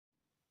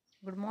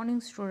Good morning,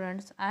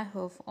 students. I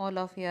hope all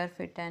of you are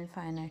fit and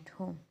fine at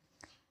home.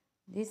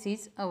 This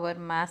is our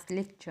math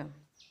lecture.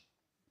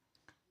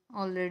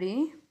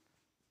 Already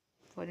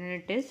for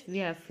unit test we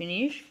have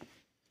finished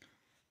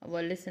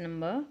our lesson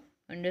number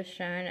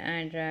understand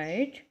and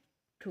write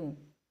 2.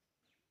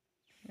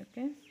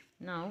 Okay.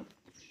 Now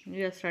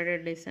we have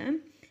started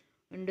lesson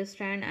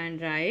understand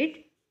and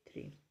write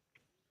 3.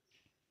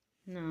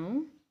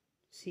 Now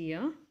see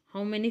here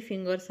how many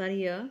fingers are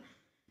here.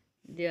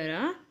 There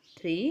are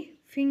 3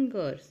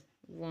 fingers.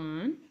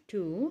 1,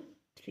 2,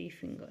 3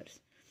 fingers.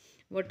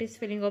 What is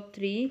spelling of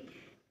 3?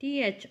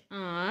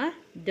 THR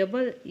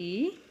double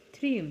E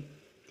 3.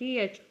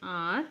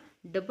 THR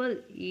double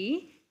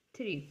E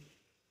 3.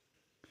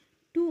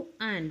 2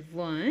 and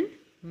 1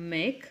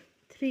 make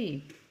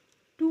 3.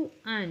 2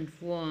 and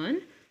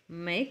 1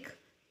 make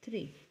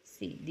 3.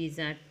 See, these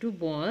are 2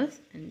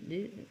 balls, and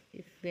this,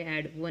 if we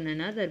add one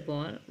another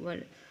ball,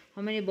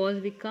 how many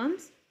balls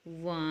becomes?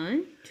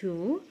 1,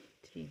 2,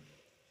 3.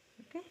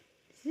 Okay,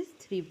 this is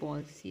 3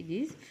 balls. See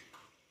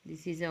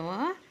this is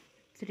our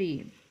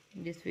 3.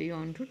 This way you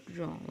want to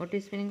draw. What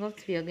is spelling of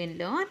 3? Again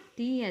learn.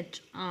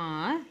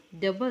 THR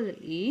double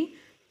E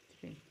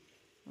 3.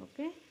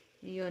 Okay,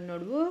 in your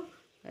notebook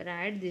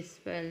write this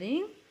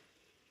spelling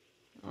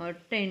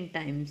 10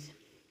 times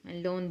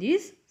and learn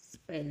this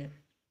spelling.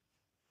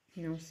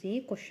 Now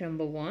see question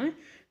number 1.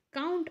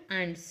 Count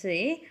and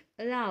say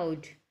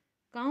aloud.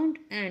 Count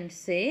and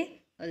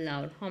say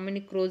aloud. How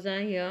many crows are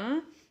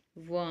here?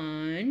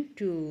 1,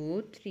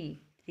 2,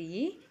 3.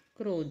 3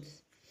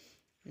 crows.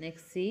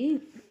 Next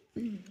see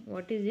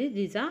what is it?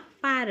 These are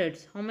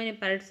parrots. How many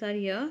parrots are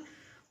here?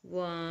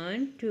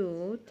 1,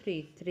 2,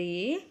 3.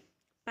 3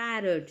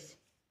 parrots.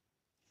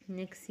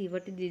 Next see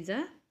what is these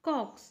are?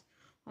 Cocks.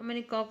 How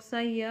many cocks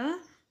are here?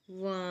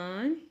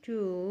 1,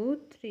 2,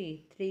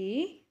 3.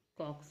 3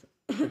 cocks.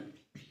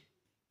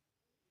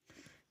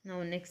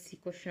 Now next see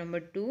question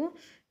number 2.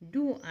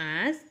 Do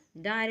as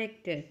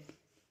directed.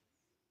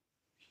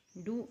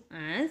 Do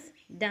as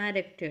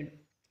directed.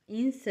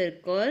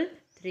 Encircle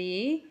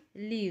 3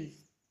 leaves.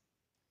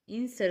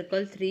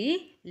 Encircle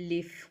 3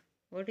 leaf.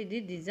 What is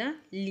it? These are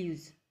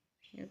leaves.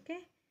 Okay.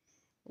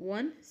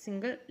 One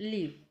single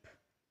leaf.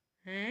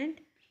 And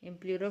in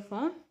plural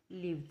form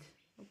leaves.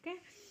 Okay.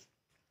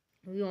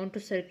 We want to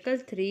circle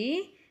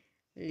 3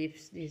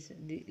 leaves. This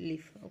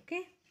leaf.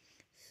 Okay.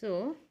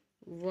 So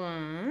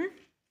 1,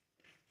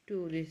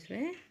 2 this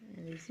way,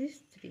 and this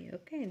is 3.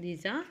 Okay.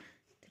 These are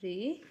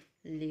 3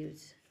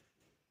 leaves.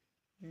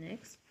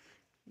 Next,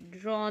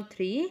 draw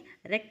 3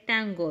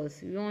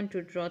 rectangles. We want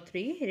to draw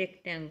 3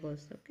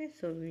 rectangles. Okay,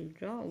 so we'll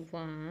draw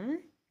 1,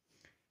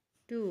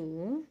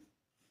 2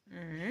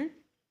 and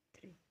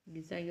 3.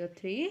 These are your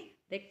 3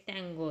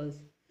 rectangles.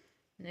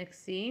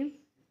 Next, see,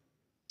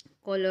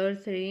 color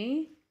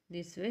 3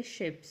 this way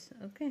shapes.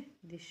 Okay,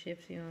 these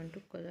shapes you want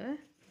to color.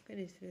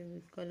 Okay, this way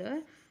we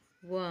color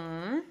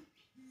 1,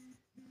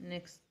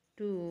 next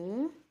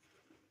 2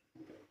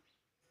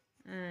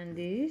 and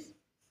this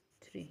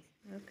 3.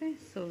 Okay,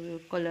 so we will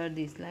color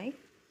this like.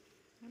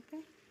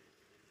 Okay,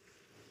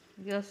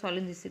 we are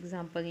solving this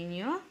example in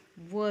your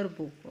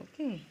workbook.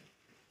 Okay.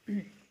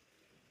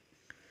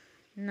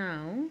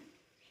 Now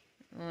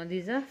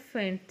these are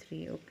faint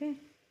 3. Okay,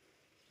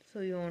 so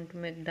you want to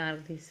make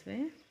dark this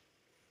way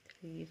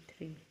 3,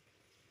 3,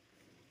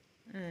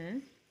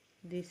 and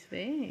this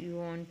way you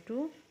want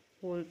to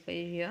whole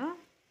page here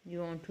you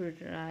want to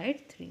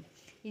write 3.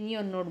 In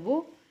your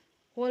notebook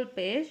whole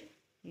page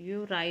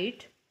you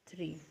write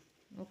 3.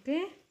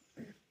 Okay,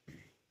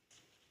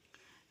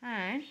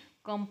 and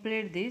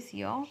complete this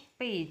your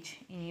page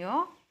in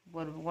your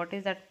workbook. What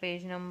is that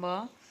page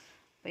number?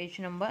 Page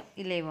number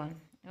 11.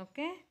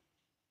 Okay,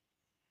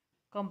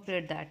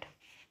 complete that.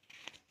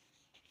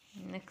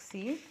 Next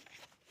see,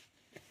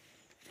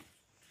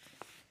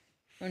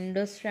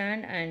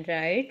 understand and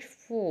write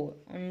 4.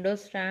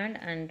 Understand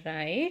and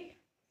write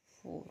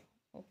 4.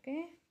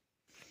 Okay,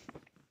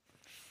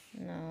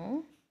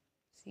 now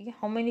see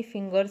how many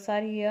fingers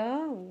are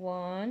here.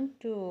 1,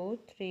 2,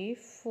 3,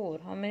 4.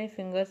 How many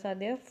fingers are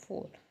there?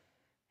 4.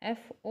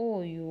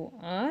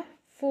 F-O-U-R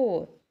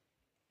 4.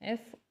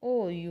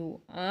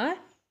 F-O-U-R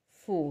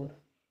 4.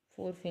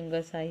 4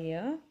 fingers are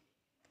here.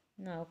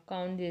 Now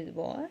count this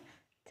ball.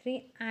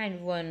 3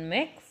 and 1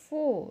 make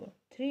 4.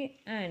 3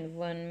 and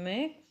 1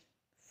 make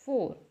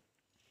 4.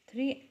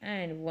 3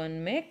 and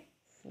 1 make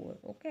 4.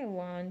 Okay,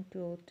 1,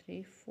 2,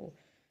 3, 4.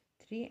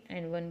 3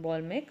 and 1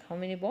 ball make how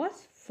many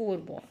balls? 4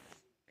 balls.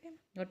 Okay,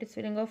 what is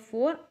spelling of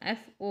 4?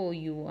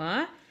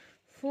 F-O-U-R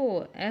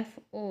 4.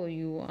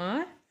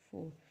 F-O-U-R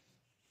 4.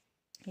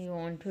 You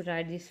want to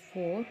write this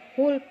 4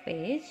 whole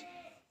page,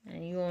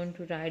 and you want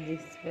to write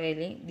this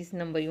spelling, this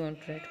number you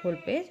want to write whole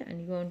page, and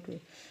you want to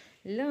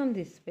learn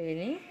this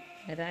spelling,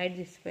 write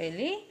this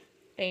spelling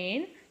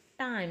 10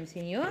 times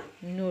in your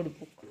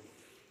notebook.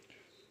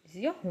 This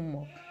is your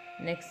homework.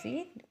 Next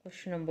see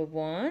question number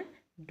 1.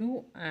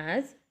 Do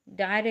as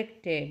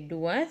directed.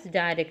 Do as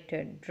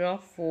directed. Draw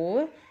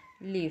 4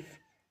 leaf.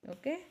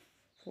 Okay,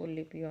 4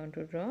 leaf you want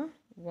to draw.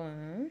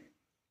 1,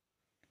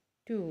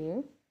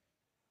 2,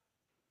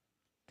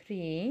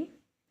 3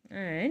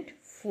 and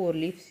 4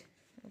 leaves.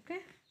 Okay,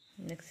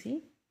 next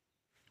see,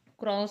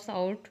 cross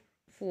out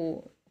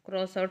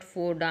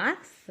 4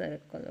 dark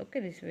circle.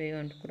 Okay, this way you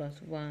want to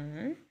cross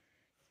 1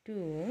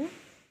 2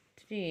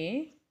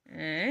 3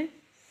 and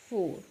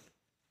 4.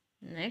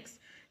 Next,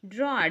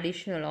 draw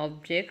additional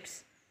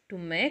objects to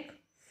make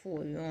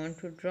 4. You want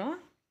to draw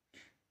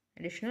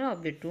additional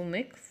object to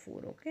make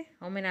 4. Okay,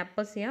 how many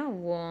apples here?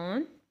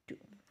 1 2.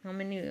 How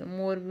many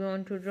more we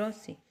want to draw?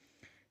 See,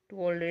 2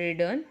 already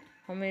done.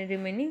 How many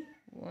remaining?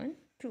 1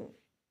 2.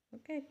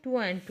 Okay, 2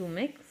 and 2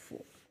 make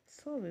 4.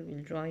 So we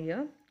will draw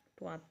here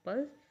 2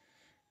 apples,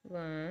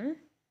 1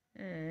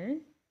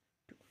 and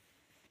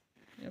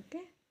 2.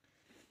 Okay,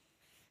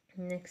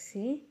 next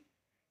see,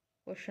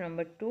 question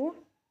number 2.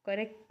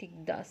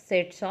 Correcting the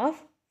sets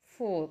of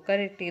 4.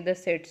 Correcting the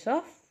sets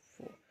of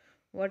 4.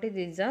 What is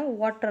these are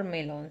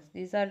watermelons.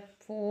 These are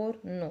 4.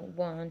 No,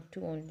 1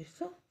 2 only.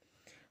 So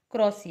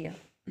cross here.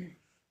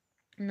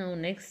 Now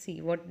next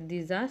see what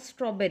these are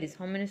strawberries.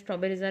 How many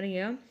strawberries are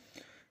here?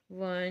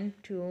 1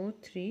 2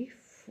 3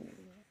 4.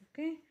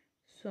 Okay,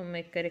 so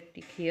make correct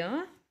tick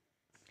here.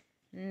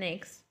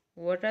 Next,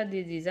 what are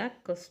these? These are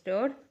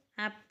custard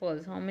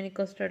apples. How many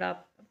custard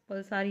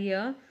apples are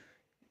here?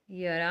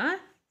 Here are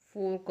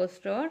 4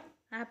 custard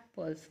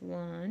apples.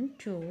 1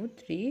 2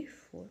 3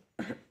 4.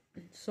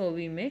 So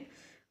we make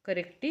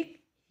correct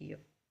tick here.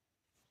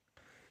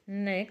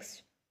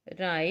 Next,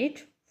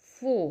 write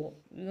 4.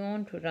 We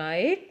want to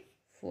write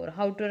 4.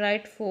 How to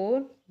write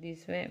 4?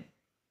 This way.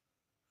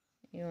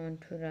 You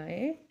want to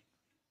write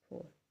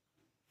 4.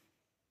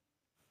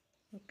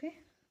 Okay,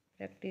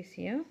 practice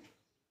here.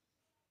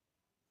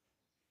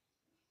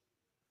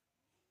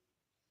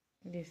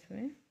 This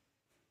way.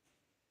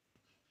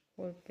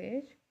 Whole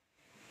page.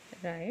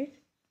 Write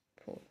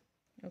 4.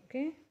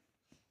 Okay.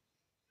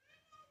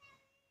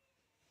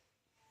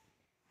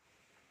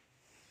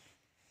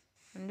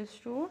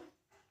 Understood?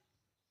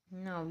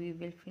 Now we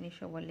will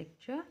finish our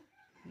lecture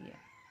here.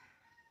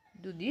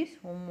 Do this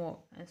homework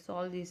and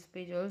solve this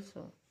page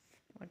also.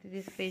 What is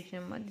this page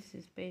number? This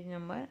is page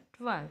number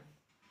 12.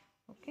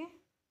 Okay.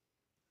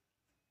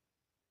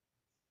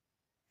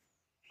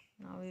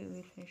 Now we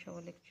will finish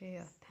our lecture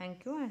here.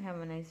 Thank you and have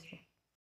a nice day.